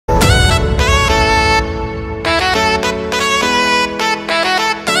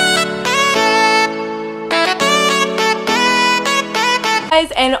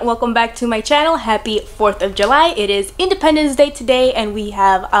guys, and welcome back to my channel. Happy 4th of July. It is Independence Day today and we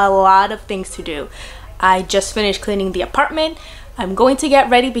have a lot of things to do. I just finished cleaning the apartment. I'm going to get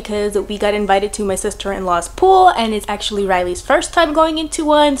ready because we got invited to my sister-in-law's pool and it's actually Riley's first time going into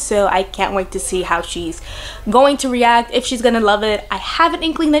one, so I can't wait to see how she's going to react, if she's gonna love it. I have an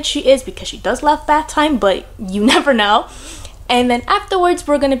inkling that she is because she does love bath time, but you never know. And then afterwards,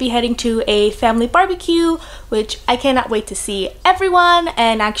 we're going to be heading to a family barbecue, which I cannot wait to see everyone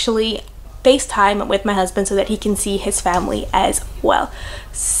and actually FaceTime with my husband so that he can see his family as well.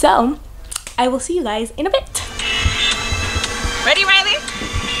 So, I will see you guys in a bit. Ready, Riley?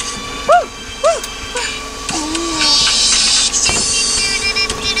 Woo! Woo!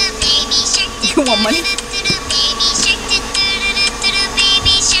 You want money?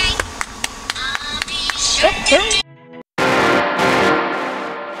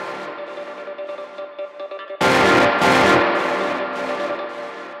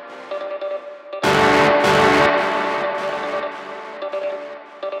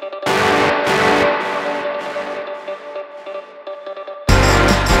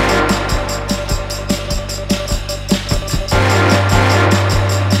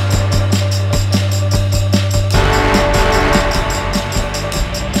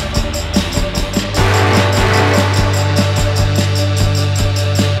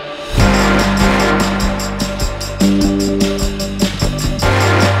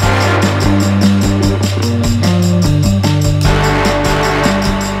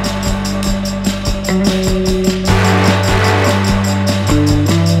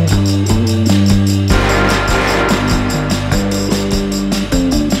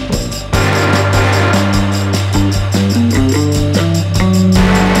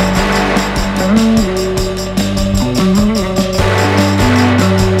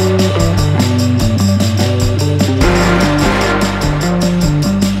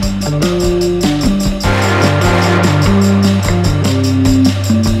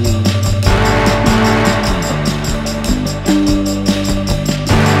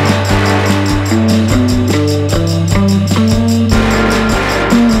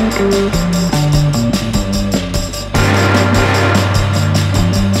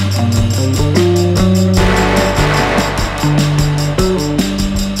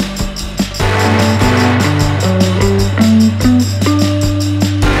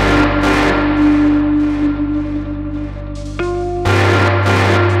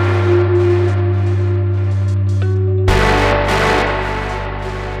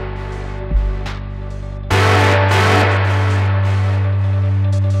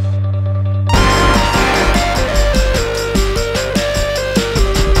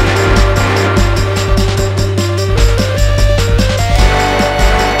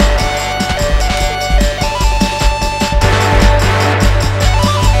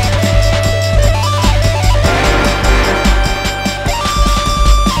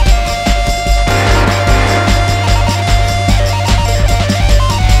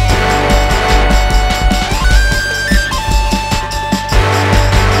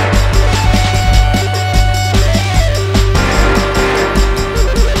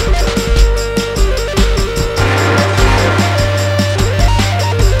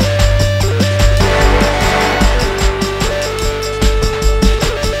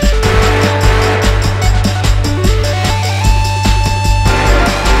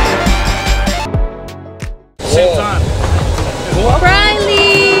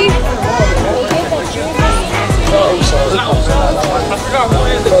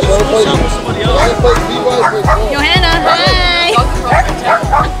 Johanna, hi!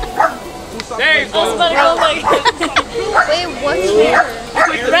 Wait, what's here?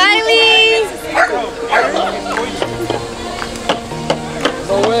 Riley!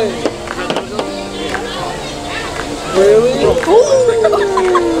 No way. Really?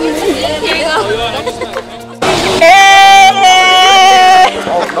 Here you go.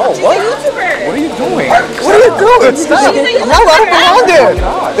 Oh no, what? What are you doing? What are you doing? Stop. I'm not running around there.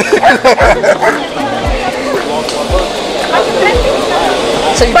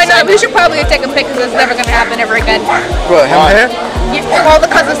 But no, we should probably take a pic because it's never going to happen ever again. What, him here? Yeah, all the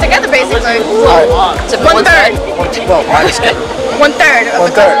cousins together basically. Well, Right. one third. Well, minus One third.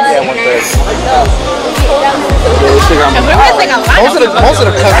 one third. Yeah, one third. We're missing a lot. Most of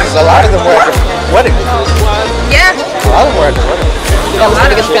the cousins, a lot of them were at the wedding. Yeah. A lot of them were at the wedding. That was the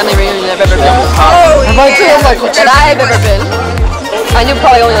biggest family reunion I've ever been. Oh, I'm like, yeah. I'm like, That I've ever been. I knew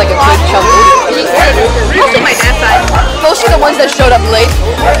probably only like a good chunk. Mostly my dad's side. Mostly the ones that showed up late.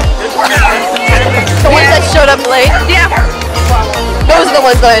 The ones that showed up late. Yeah. Those are the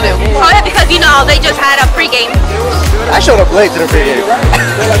ones that I knew. Oh yeah, because you know they just had a pregame. I showed up late to the pregame.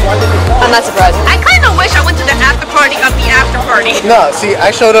 I'm not surprised. I kind of wish I went to the after party of the after party. No, see,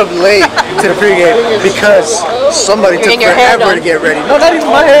 I showed up late to the pregame because somebody took getting your hair forever done. to get ready. No, not even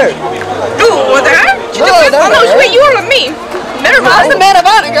my hair. Dude, was that? Wait, you were with me. Never I was mind. the man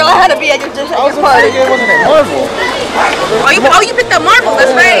about it, girl. I had to be at your party. Wasn't it Marvel? Oh, you picked up Marvel.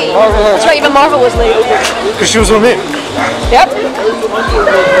 That's right. That's right, even Marvel was late. Because she was with me. Yep.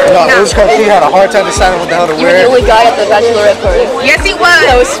 No, it was because she had a hard time deciding what the hell to You were the wear. only guy at the bachelorette party. Yes, he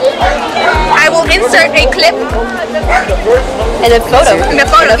was. I will insert a clip. And a photo. And a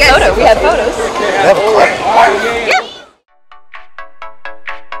photo, yes. We had photos. They have a clip. Yeah.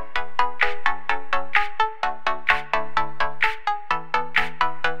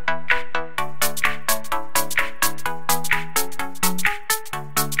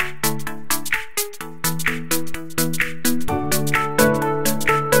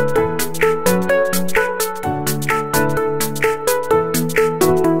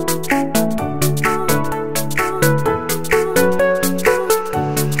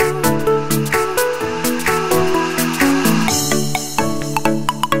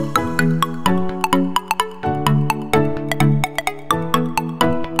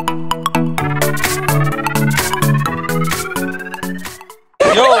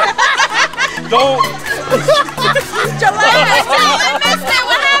 Yo, don't. July, I missed it.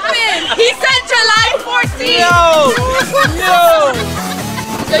 What happened? He said July 14th. Yo.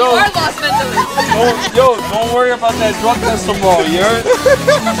 You are lost mentally. Don't worry about that drug test tomorrow, you heard?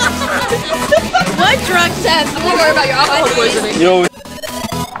 What drug test? I'm gonna worry about your alcohol poisoning. Yo.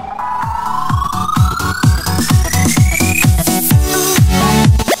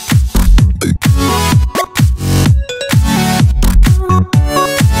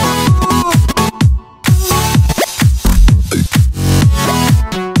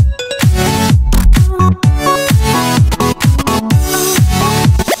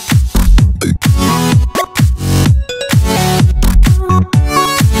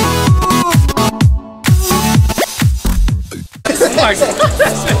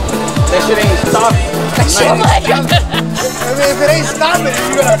 That shit ain't stopping. Oh my God. I mean, if it ain't stopping,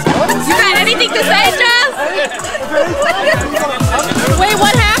 you're gonna. You got anything to say, Jazz? Wait,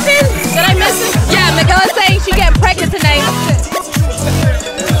 what happened? Did I miss it? Yeah, Miguel is saying she getting pregnant tonight.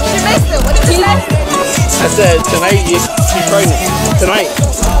 She missed it. What did you say? I said tonight she's pregnant. Tonight.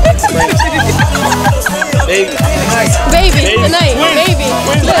 Baby. Baby, tonight. Twins. Baby.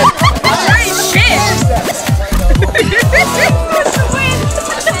 Twins. Right, shit.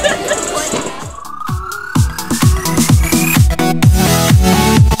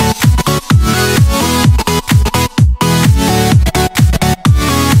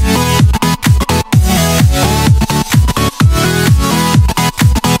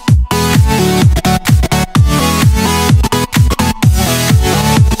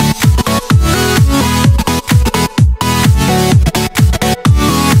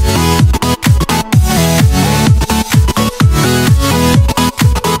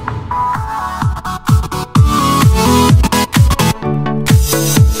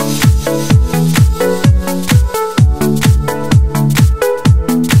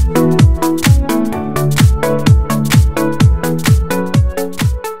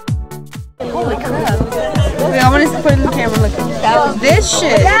 This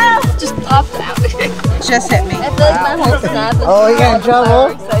shit Just popped out. just hit me. I feel like my whole snap is Oh, you got in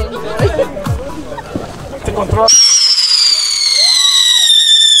trouble?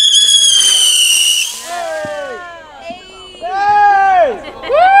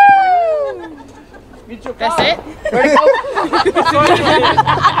 That's it?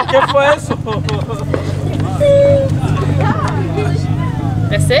 ¿Qué fue eso?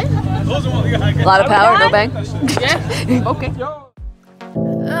 That's it? A lot of power, no bang. Yeah. Okay.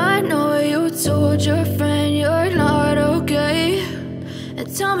 I know you told your friend you're not okay, and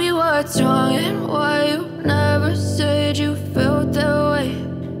tell me what's wrong and why you never said you felt that way.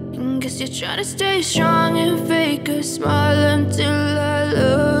 And guess you're trying to stay strong and fake a smile until I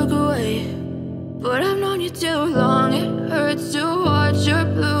look away. But I've known you too long, it hurts to watch your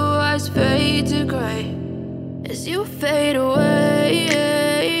blue eyes fade to gray as you fade away.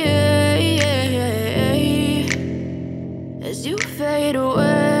 As you fade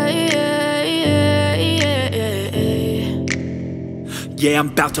away. Yeah, I'm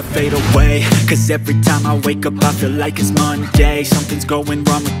about to fade away, cause every time I wake up I feel like it's Monday. Something's going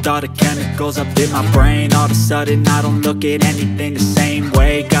wrong with all the chemicals up in my brain. All of a sudden I don't look at anything the same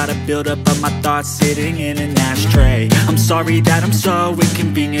way. Gotta build up of my thoughts sitting in an ashtray. I'm sorry that I'm so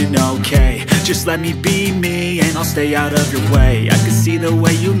inconvenient, okay. Just let me be me and I'll stay out of your way. I can see the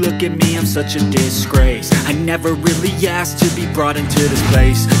way you look at me, I'm such a disgrace. I never really asked to be brought into this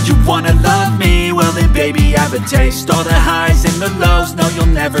place. You wanna love me? Well then baby, have a taste. All the highs and the lows, no,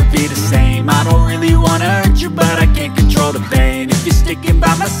 you'll never be the same. I don't really wanna hurt you, but I can't control the pain. If you're sticking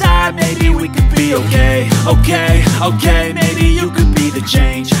by my side, maybe we could be okay. Okay, maybe you could be the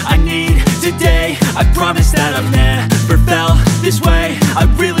change I need today. I promise that I've never felt this way. I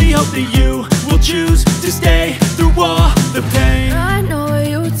really hope that you will choose to stay through all the pain. I know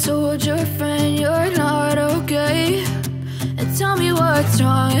you told your friend you're not okay, and tell me what's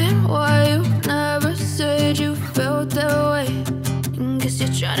wrong and why you never said you felt that way. Guess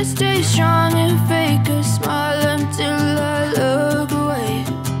you're trying to stay strong and fake a smile until I look away.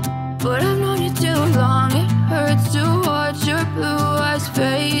 But I've known you too long, it hurts to watch your blue eyes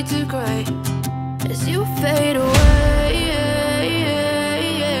fade to gray as you fade away.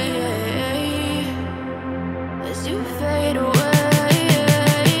 As you fade away.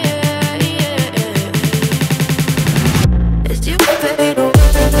 As you fade away.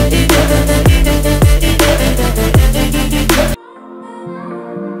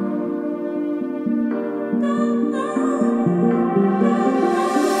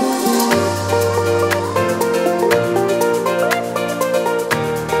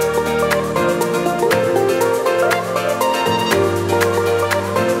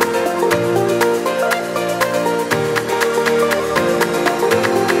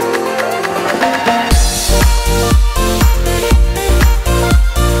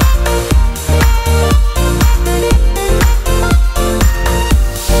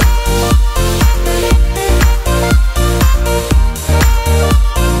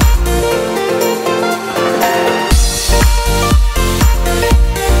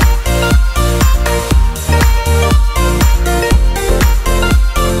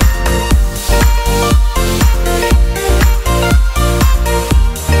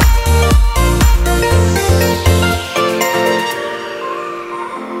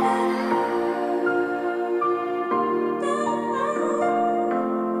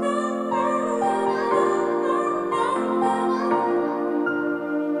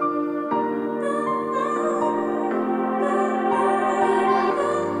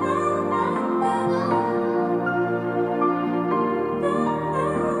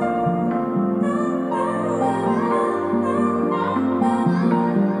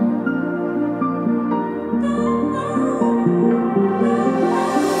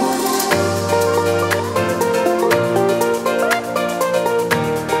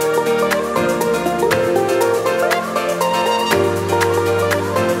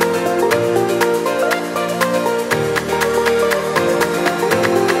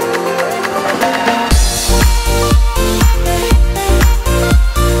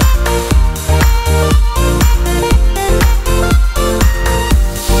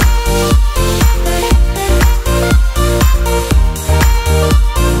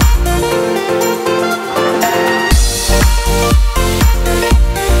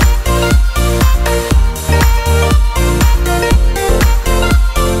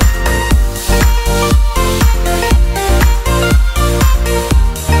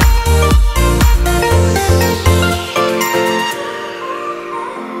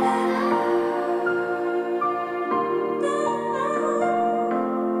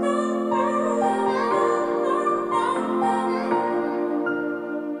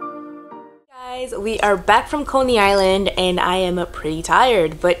 We are back from Coney Island and I am pretty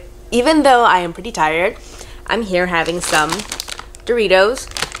tired, but even though I am pretty tired, I'm here having some Doritos,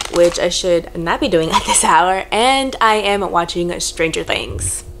 which I should not be doing at this hour, and I am watching Stranger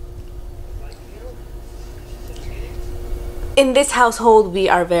Things. In this household, we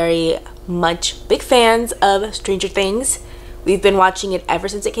are very much big fans of Stranger Things. We've been watching it ever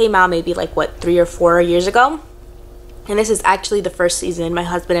since it came out, maybe like what, 3 or 4 years ago. And this is actually the first season. My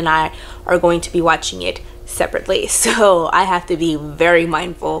husband and I are going to be watching it separately, so I have to be very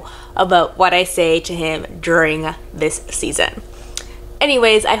mindful about what I say to him during this season.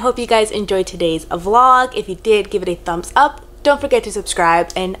 Anyways, I hope you guys enjoyed today's vlog. If you did, give it a thumbs up. Don't forget to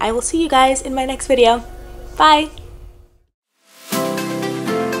subscribe, and I will see you guys in my next video. Bye!